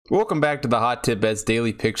Welcome back to the Hot Tip Bets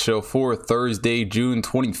Daily Pick Show for Thursday, June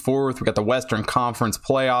 24th. We got the Western Conference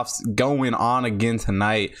playoffs going on again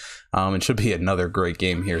tonight. It should be another great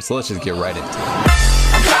game here, so let's just get right into it.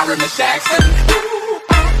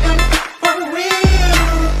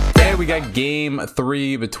 Today we got game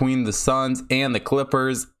 3 between the Suns and the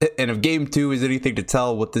Clippers, and if game 2 is anything to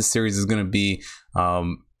tell what this series is going to be,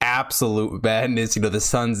 absolute madness. The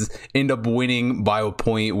Suns end up winning by a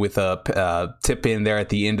point with a tip in there at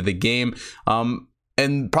the end of the game.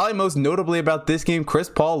 And probably most notably about this game, Chris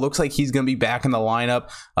Paul looks like he's going to be back in the lineup.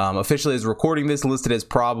 Officially, as recording this, listed as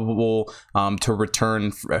probable to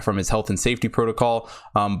return from his health and safety protocol.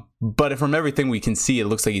 But from everything we can see, it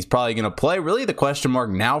looks like he's probably going to play. Really, the question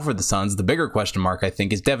mark now for the Suns, the bigger question mark, I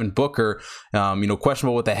think, is Devin Booker.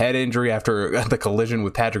 Questionable with a head injury after the collision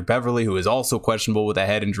with Patrick Beverley, who is also questionable with a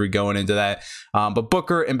head injury going into that. But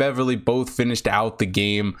Booker and Beverley both finished out the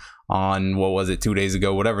game on, 2 days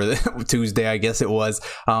ago, whatever, Tuesday, I guess it was.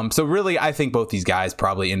 So really, I think both these guys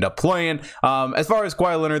probably end up playing. As far as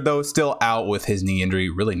Kawhi Leonard, though, still out with his knee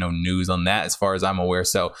injury. Really no news on that as far as I'm aware.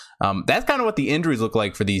 So that's kind of what the injuries look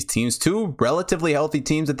like for these teams. Two relatively healthy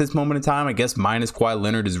teams at this moment in time. I guess minus Kawhi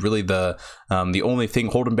Leonard is really the only thing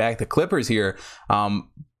holding back the Clippers here.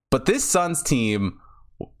 But this Suns team,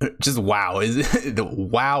 just wow,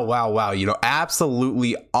 wow,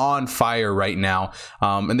 absolutely on fire right now.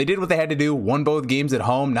 And they did what they had to do, won both games at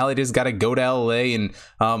home. Now they just got to go to LA and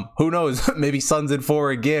who knows, maybe Suns in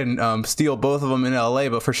 4 again, steal both of them in LA,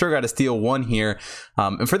 but for sure got to steal one here.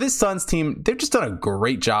 And for this Suns team, they've just done a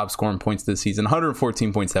great job scoring points this season.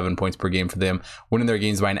 114.7 points per game for them, winning their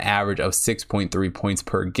games by an average of 6.3 points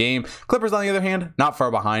per game. Clippers, on the other hand, not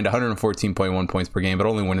far behind, 114.1 points per game, but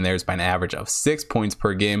only winning theirs by an average of 6 points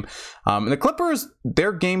per game. And the Clippers,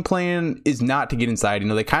 their game plan is not to get inside.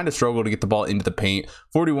 They kind of struggle to get the ball into the paint.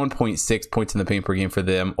 41.6 points in the paint per game for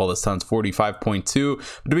them, while the Suns 45.2.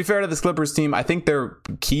 But to be fair to this Clippers team, I think their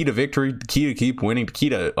key to victory, key to keep winning, key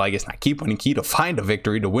to find a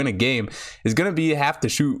victory, to win a game, is going to be have to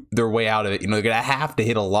shoot their way out of it. They're going to have to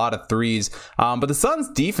hit a lot of threes. But the Suns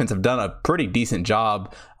defense have done a pretty decent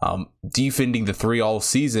job defending the three all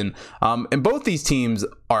season. And both these teams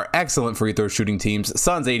are excellent free throw shooting teams.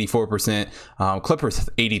 Suns 84%, Clippers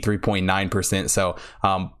 83.9%. So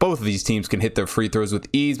both of these teams can hit their free throws with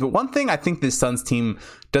ease. But one thing I think this Suns team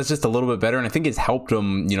does just a little bit better, and I think it's helped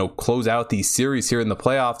them, close out these series here in the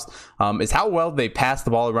playoffs, is how well they pass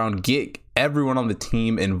the ball around, get everyone on the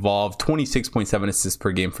team involved. 26.7 assists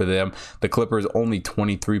per game for them. The Clippers only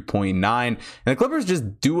 23.9. And the Clippers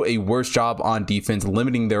just do a worse job on defense,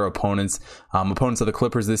 limiting their opponents. Opponents of the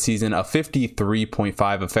Clippers this season, a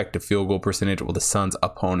 53.5 effective field goal percentage, while the Suns'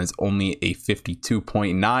 opponents only a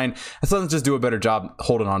 52.9. The Suns just do a better job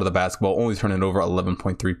holding onto the basketball, only turning it over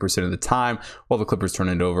 11.3% of the time, while the Clippers turn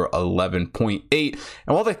it over 11.8.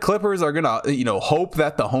 And while the Clippers are gonna, hope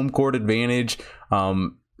that the home court advantage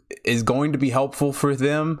is going to be helpful for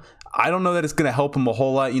them, I don't know that it's going to help them a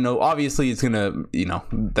whole lot. Obviously it's going to,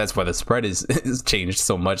 that's why the spread is changed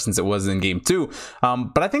so much since it was in game 2.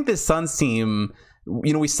 But I think this Suns team,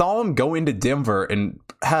 we saw them go into Denver and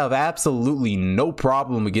have absolutely no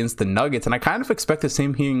problem against the Nuggets. And I kind of expect the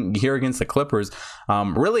same thing here against the Clippers.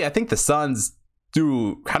 Really, I think the Suns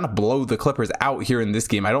do kind of blow the Clippers out here in this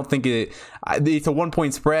game. I don't think it's a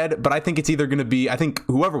 1-point spread, but I think it's either going to be, I think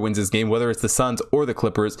whoever wins this game, whether it's the Suns or the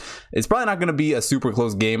Clippers, it's probably not going to be a super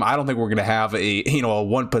close game. I don't think we're going to have a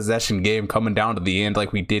one possession game coming down to the end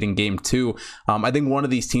like we did in game 2. I think one of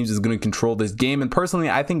these teams is going to control this game, and personally,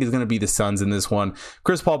 I think it's going to be the Suns in this one.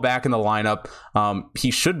 Chris Paul back in the lineup.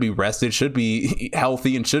 He should be rested, should be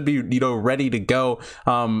healthy, and should be, ready to go.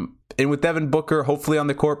 And with Devin Booker hopefully on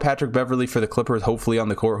the court, Patrick Beverley for the Clippers hopefully on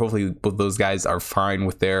the court, hopefully both those guys are fine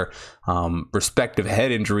with their respective head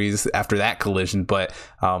injuries after that collision. But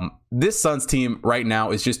this Suns team right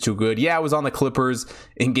now is just too good. Yeah, I was on the Clippers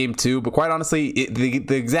in game 2, but quite honestly,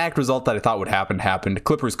 the exact result that I thought would happened.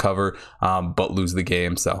 Clippers cover, but lose the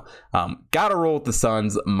game. So gotta roll with the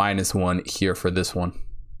Suns -1 here for this one.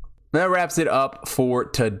 That wraps it up for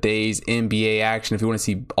today's NBA action. If you want to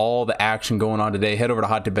see all the action going on today, head over to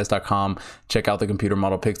hottipbets.com. Check out the computer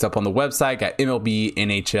model picks up on the website. Got MLB,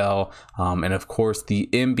 NHL, and of course the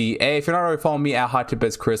NBA. If you're not already following me at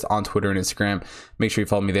hottipbetschris on Twitter and Instagram, make sure you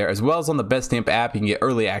follow me there, as well as on the BetStamp app. You can get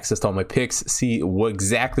early access to all my picks, see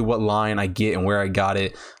exactly what line I get and where I got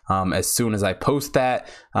it. as soon as I post that.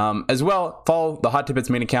 As well, follow the Hot Tidbits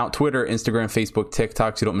main account, Twitter, Instagram, Facebook,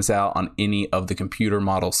 TikTok, so you don't miss out on any of the computer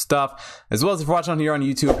model stuff. As well as if you're watching on here on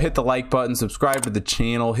YouTube, hit the like button, subscribe to the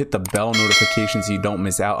channel, hit the bell notification so you don't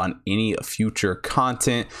miss out on any future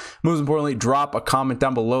content. Most importantly, drop a comment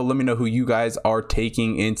down below. Let me know who you guys are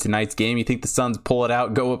taking in tonight's game. You think the Suns pull it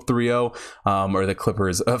out, go up 3-0, or the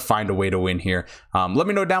Clippers find a way to win here? Let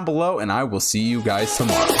me know down below, and I will see you guys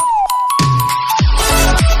tomorrow.